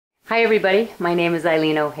Hi everybody, my name is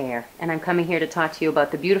Eileen O'Hare and I'm coming here to talk to you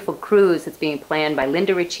about the beautiful cruise that's being planned by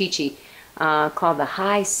Linda Riccici called the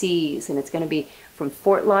High Seas, and it's going to be from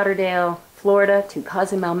Fort Lauderdale, Florida to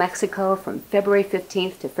Cozumel, Mexico from February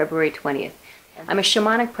 15th to February 20th. I'm a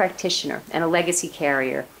shamanic practitioner and a legacy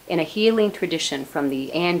carrier in a healing tradition from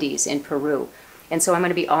the Andes in Peru. And so I'm going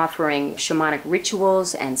to be offering shamanic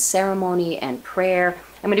rituals and ceremony and prayer.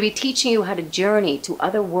 I'm going to be teaching you how to journey to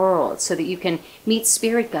other worlds so that you can meet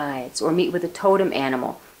spirit guides or meet with a totem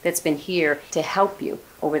animal that's been here to help you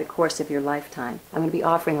over the course of your lifetime. I'm going to be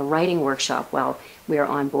offering a writing workshop while we are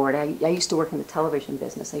on board. I used to work in the television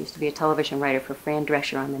business. I used to be a television writer for Fran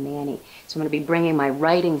Drescher on The Nanny. So I'm going to be bringing my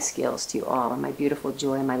writing skills to you all and my beautiful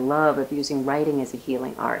joy and my love of using writing as a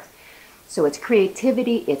healing art. So it's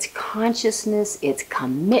creativity, it's consciousness, it's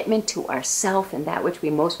commitment to ourself and that which we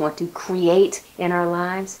most want to create in our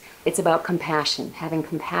lives. It's about compassion, having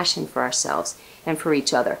compassion for ourselves and for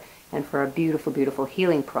each other and for our beautiful, beautiful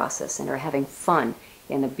healing process, and are having fun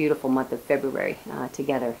in the beautiful month of February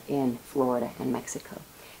together in Florida and Mexico.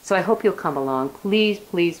 So I hope you'll come along. Please,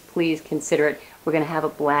 please, please consider it. We're going to have a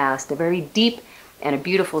blast, a very deep and a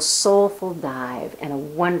beautiful soulful dive, and a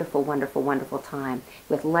wonderful, wonderful, wonderful time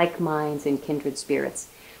with like minds and kindred spirits.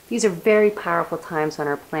 These are very powerful times on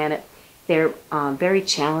our planet. They're very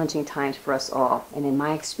challenging times for us all, and in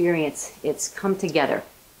my experience, it's come together.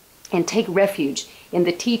 And take refuge in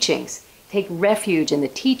the teachings, take refuge in the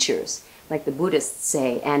teachers, like the Buddhists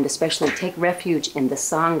say, and especially take refuge in the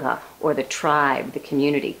Sangha, or the tribe, the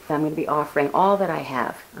community. I'm going to be offering all that I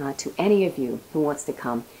have to any of you who wants to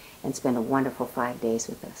come and spend a wonderful 5 days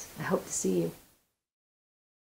with us. I hope to see you.